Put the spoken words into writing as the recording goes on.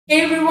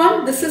Hey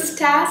everyone, this is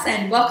Taz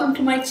and welcome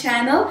to my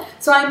channel.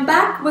 So I'm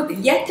back with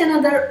yet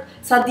another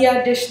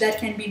Sadya dish that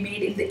can be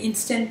made in the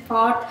instant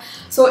pot.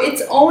 So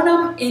it's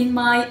Onam in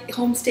my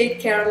home state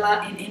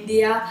Kerala in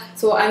India.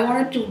 So I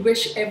wanted to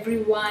wish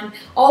everyone,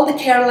 all the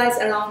Keralas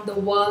around the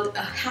world,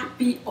 a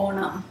happy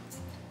Onam.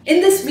 In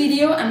this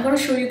video, I'm going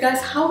to show you guys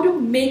how to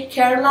make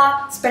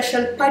Kerala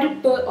special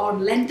Parippu or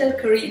lentil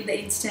curry in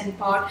the instant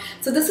pot.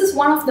 So this is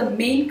one of the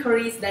main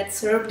curries that's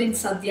served in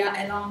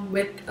Sadya along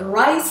with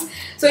rice.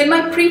 So in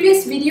my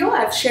previous video,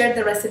 I've shared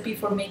the recipe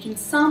for making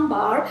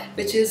sambar,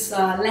 which is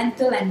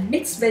lentil and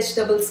mixed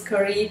vegetables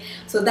curry.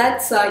 So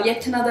that's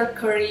yet another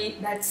curry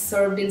that's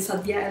served in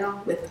Sadya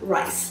along with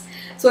rice.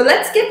 So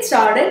let's get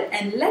started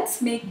and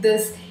let's make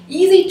this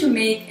easy to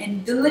make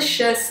and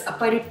delicious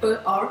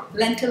Parippu or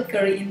lentil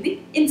curry in the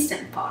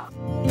instant pot.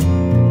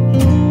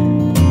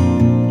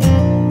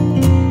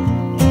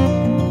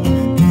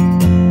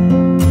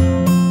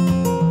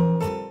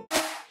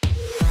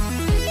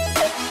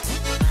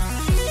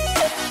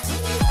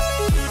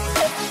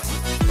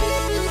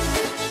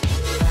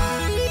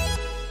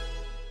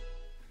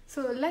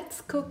 So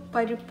let's cook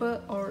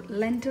Parippu or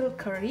lentil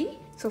curry.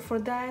 So for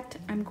that,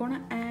 I'm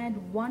gonna add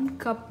 1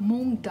 cup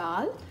moong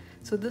dal.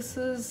 So this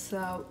is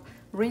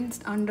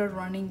rinsed under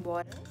running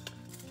water.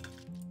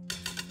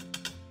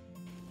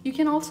 You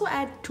can also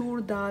add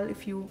tur dal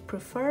if you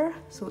prefer.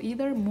 So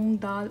either moong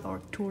dal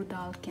or tur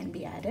dal can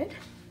be added.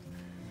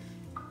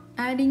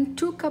 Adding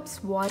 2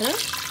 cups water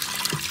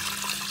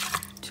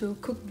to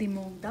cook the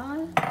moong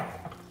dal.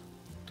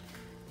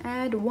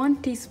 Add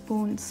 1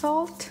 teaspoon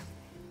salt.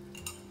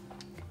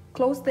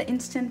 Close the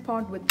instant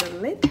pot with the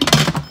lid.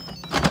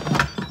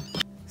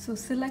 So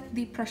select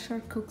the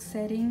pressure cook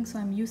setting. So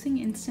I'm using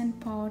instant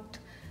pot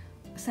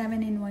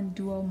 7-in-1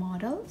 duo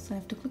model. So I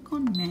have to click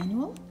on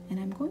manual and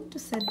I'm going to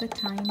set the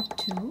time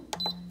to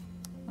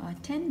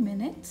 10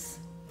 minutes.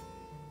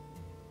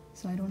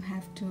 So I don't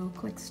have to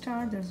click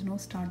start. There's no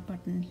start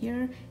button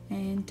here,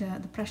 and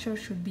the pressure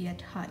should be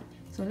at high.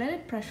 So let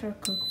it pressure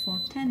cook for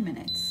 10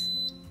 minutes.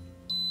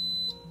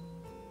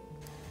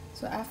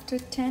 So after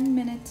 10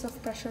 minutes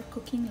of pressure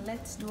cooking,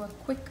 let's do a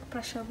quick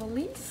pressure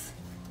release.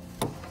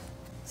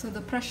 So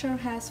the pressure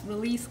has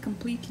released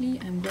completely.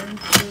 I'm going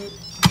to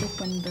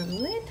open the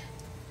lid.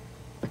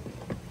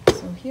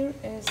 So here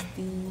is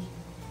the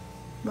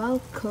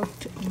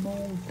well-cooked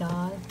moong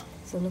dal.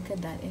 So look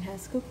at that, it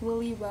has cooked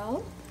really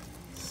well.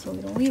 So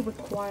it only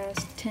requires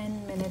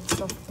 10 minutes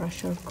of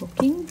pressure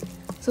cooking.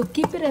 So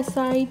keep it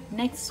aside.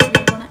 Next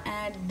we're gonna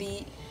add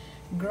the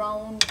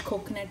ground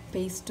coconut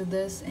paste to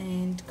this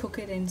and cook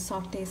it in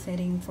saute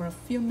setting for a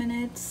few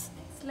minutes.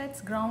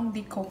 Let's ground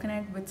the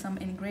coconut with some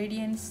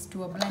ingredients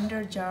to a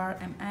blender jar.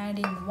 I'm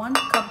adding 1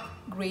 cup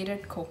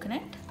grated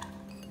coconut.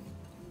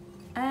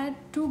 Add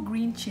 2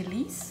 green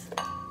chilies,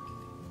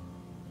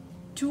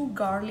 2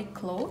 garlic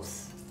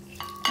cloves,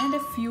 and a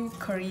few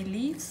curry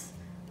leaves,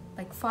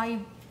 like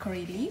 5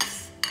 curry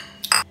leaves.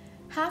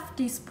 Half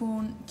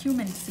teaspoon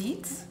cumin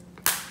seeds,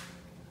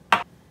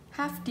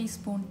 half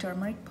teaspoon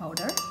turmeric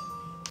powder.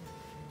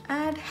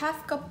 Add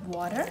half cup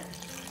water.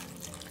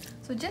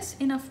 So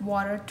just enough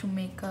water to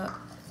make a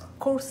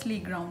coarsely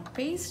ground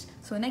paste.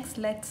 So next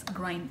let's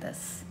grind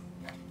this.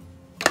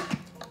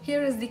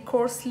 Here is the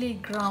coarsely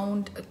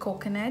ground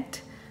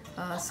coconut.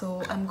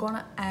 So I'm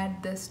gonna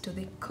add this to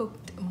the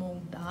cooked moong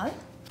dal.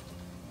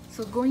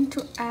 So going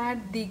to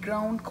add the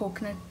ground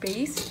coconut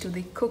paste to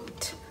the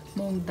cooked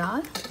moong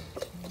dal.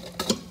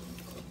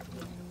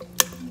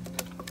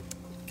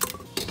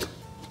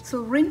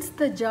 So rinse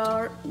the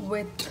jar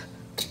with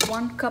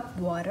 1 cup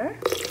water.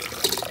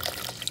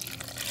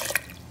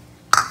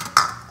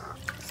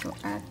 So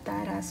add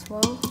that as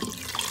well.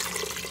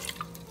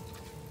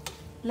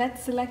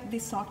 Let's select the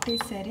saute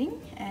setting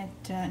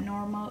at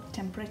normal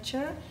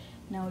temperature.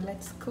 Now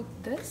let's cook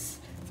this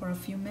for a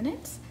few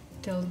minutes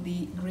till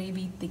the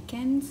gravy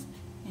thickens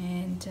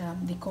and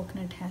the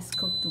coconut has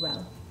cooked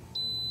well.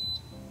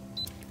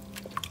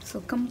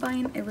 So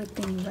combine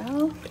everything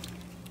well.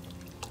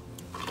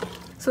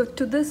 So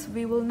to this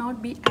we will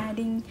not be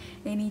adding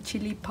any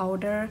chili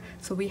powder.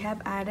 So we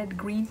have added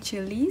green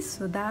chilies,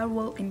 so that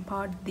will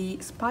impart the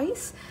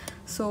spice.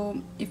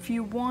 So if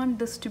you want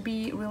this to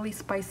be really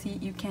spicy,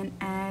 you can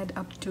add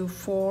up to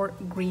 4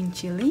 green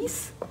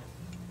chilies.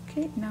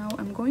 Okay, now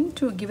I'm going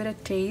to give it a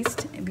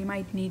taste. We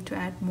might need to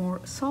add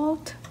more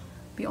salt.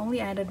 We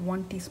only added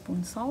 1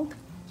 teaspoon salt.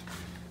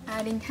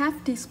 Adding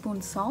half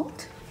teaspoon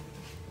salt.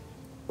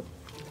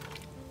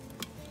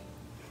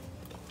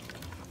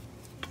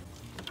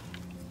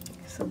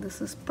 So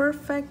this is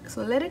perfect.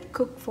 So let it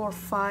cook for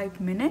 5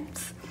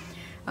 minutes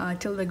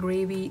till the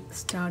gravy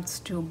starts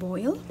to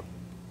boil.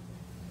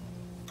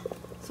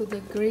 So the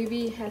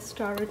gravy has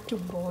started to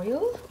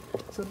boil.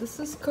 So this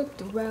is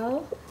cooked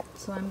well.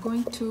 So I'm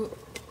going to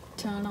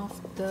turn off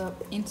the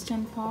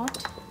instant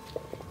pot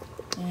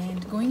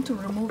and going to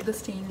remove the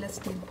stainless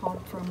steel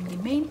pot from the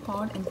main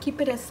pot and keep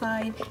it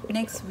aside.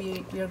 Next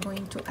we are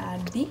going to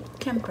add the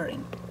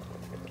tempering.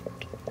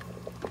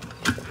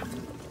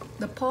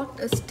 The pot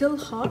is still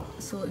hot,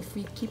 so if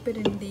we keep it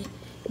in the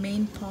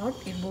main pot,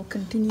 it will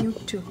continue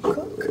to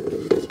cook.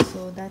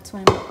 So that's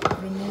why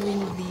I'm removing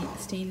the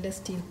stainless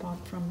steel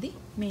pot from the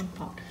main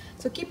pot.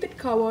 So keep it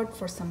covered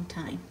for some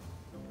time.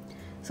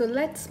 So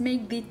let's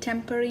make the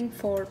tempering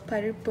for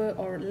parippu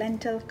or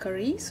lentil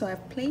curry. So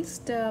I've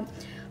placed a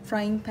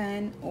frying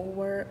pan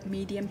over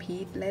medium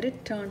heat. Let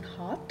it turn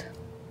hot.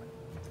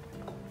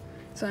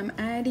 So I'm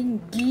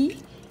adding ghee,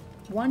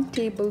 1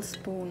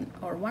 tablespoon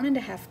or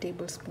 1.5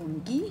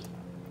 tablespoon ghee.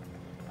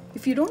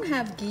 If you don't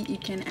have ghee, you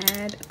can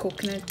add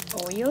coconut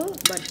oil,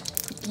 but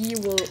ghee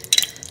will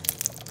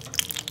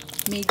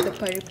make the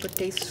parippu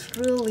taste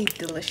really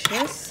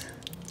delicious.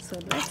 So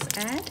let's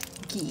add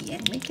ghee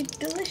and make it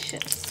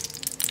delicious.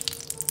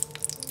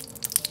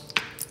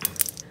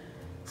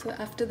 So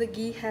after the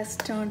ghee has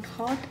turned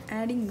hot,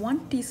 adding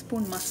 1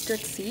 teaspoon mustard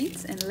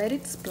seeds and let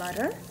it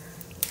splutter.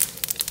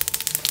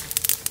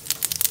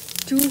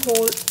 2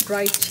 whole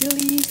dried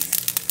chilies.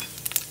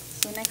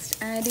 So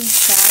next adding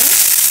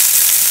shallots.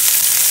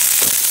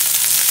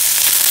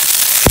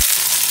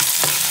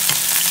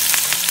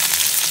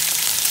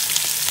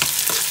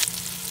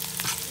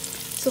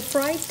 So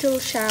fry till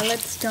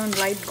shallots turn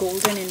light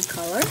golden in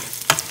color.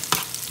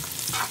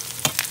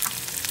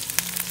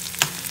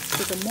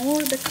 So the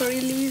more the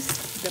curry leaves,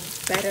 the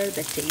better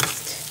the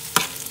taste.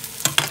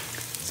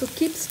 So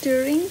keep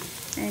stirring,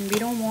 and we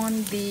don't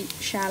want the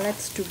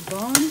shallots to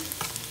burn.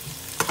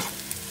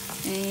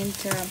 And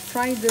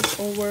fry this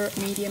over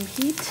medium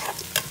heat.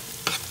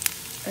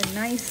 A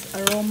nice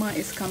aroma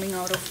is coming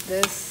out of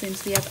this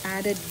since we have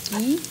added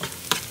ghee.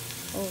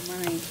 Oh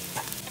my.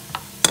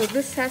 So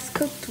this has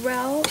cooked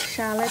well.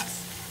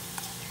 Shallots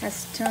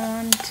has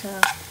turned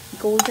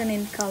golden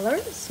in color.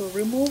 So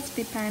remove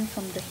the pan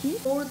from the heat.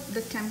 Pour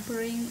the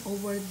tempering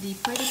over the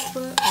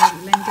parippu or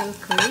lentil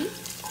curry.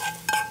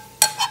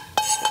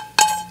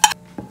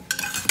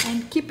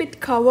 And keep it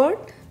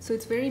covered. So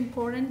it's very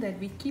important that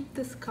we keep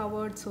this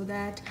covered so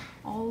that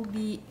all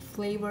the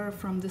flavor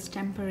from this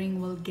tempering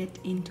will get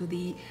into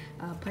the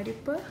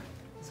parippu.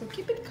 So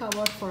keep it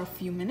covered for a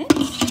few minutes.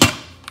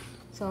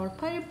 So our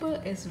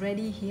parippu is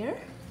ready here.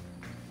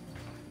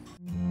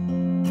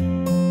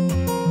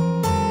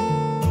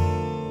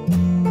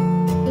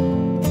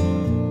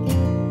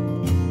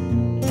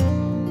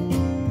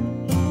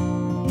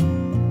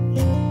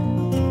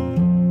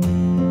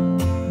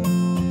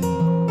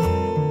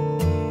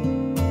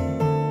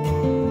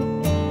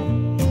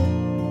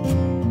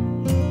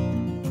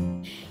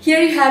 Here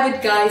you have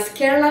it guys,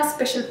 Kerala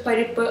special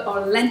parippu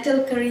or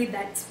lentil curry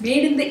that's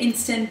made in the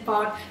instant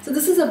pot. So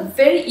this is a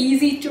very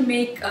easy to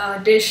make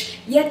dish,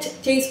 yet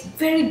tastes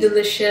very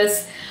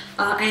delicious.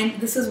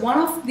 And this is one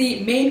of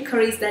the main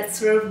curries that's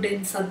served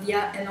in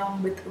Sadya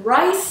along with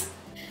rice.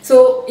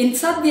 So in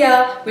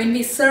Sadya, when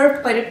we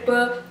serve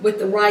parippu with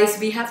the rice,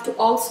 we have to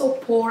also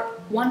pour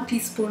 1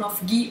 teaspoon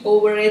of ghee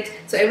over it.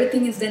 So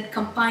everything is then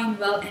combined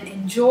well and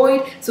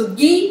enjoyed. So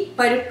ghee,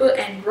 parippu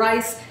and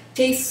rice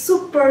taste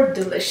super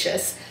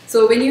delicious.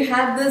 So when you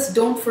have this,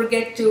 don't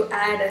forget to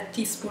add a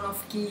teaspoon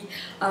of ghee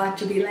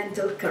to the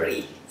lentil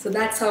curry. So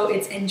that's how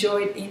it's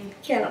enjoyed in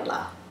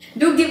Kerala.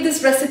 Do give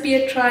this recipe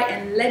a try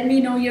and let me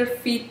know your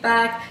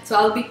feedback. So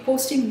I'll be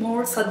posting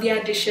more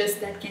Sadya dishes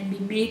that can be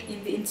made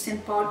in the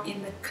Instant Pot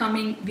in the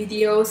coming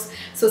videos.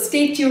 So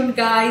stay tuned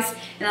guys,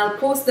 and I'll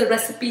post the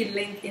recipe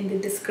link in the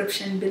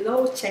description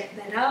below. Check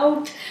that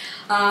out.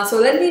 So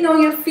let me know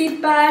your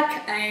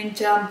feedback, and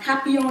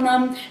happy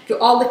Onam to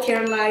all the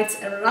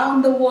Keralites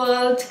around the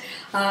world.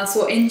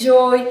 So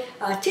enjoy,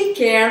 take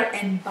care,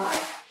 and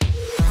bye.